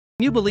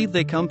You believe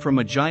they come from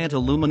a giant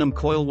aluminum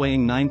coil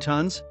weighing 9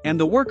 tons? And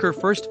the worker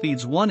first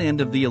feeds one end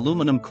of the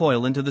aluminum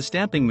coil into the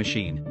stamping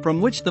machine,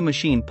 from which the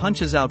machine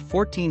punches out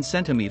 14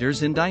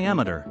 centimeters in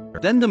diameter.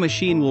 Then the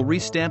machine will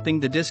re-stamping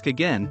the disc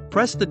again,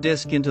 press the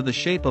disc into the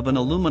shape of an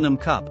aluminum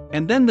cup,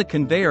 and then the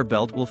conveyor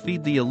belt will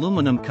feed the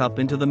aluminum cup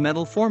into the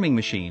metal forming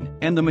machine,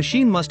 and the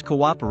machine must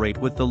cooperate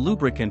with the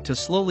lubricant to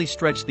slowly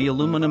stretch the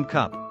aluminum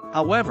cup.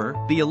 However,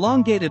 the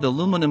elongated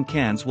aluminum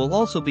cans will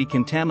also be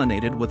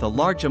contaminated with a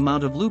large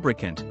amount of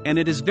lubricant, and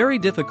it is very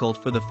difficult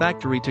for the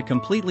factory to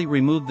completely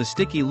remove the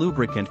sticky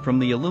lubricant from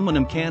the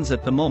aluminum cans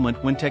at the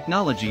moment when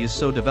technology is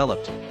so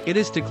developed. It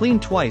is to clean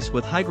twice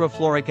with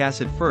hydrofluoric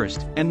acid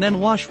first, and then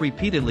wash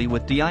repeatedly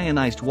with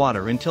deionized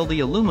water until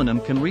the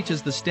aluminum can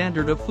reaches the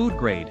standard of food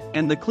grade,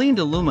 and the cleaned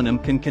aluminum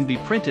can be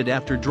printed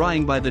after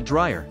drying by the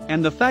dryer,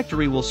 and the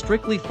factory will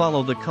strictly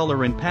follow the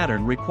color and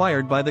pattern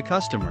required by the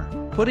customer.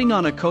 Putting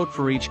on a coat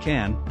for each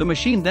can, the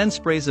machine then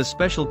sprays a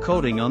special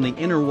coating on the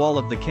inner wall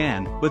of the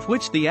can, with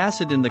which the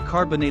acid in the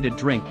carbonated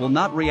drink will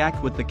not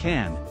react with the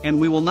can, and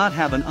we will not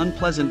have an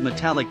unpleasant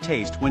metallic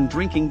taste when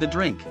drinking the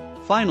drink.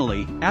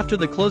 Finally, after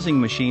the closing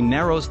machine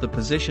narrows the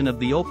position of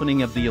the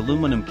opening of the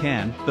aluminum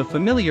can, the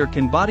familiar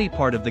can body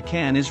part of the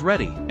can is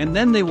ready, and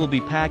then they will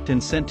be packed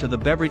and sent to the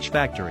beverage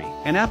factory,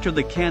 and after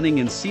the canning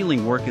and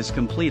sealing work is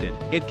completed,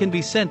 it can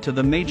be sent to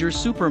the major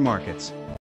supermarkets.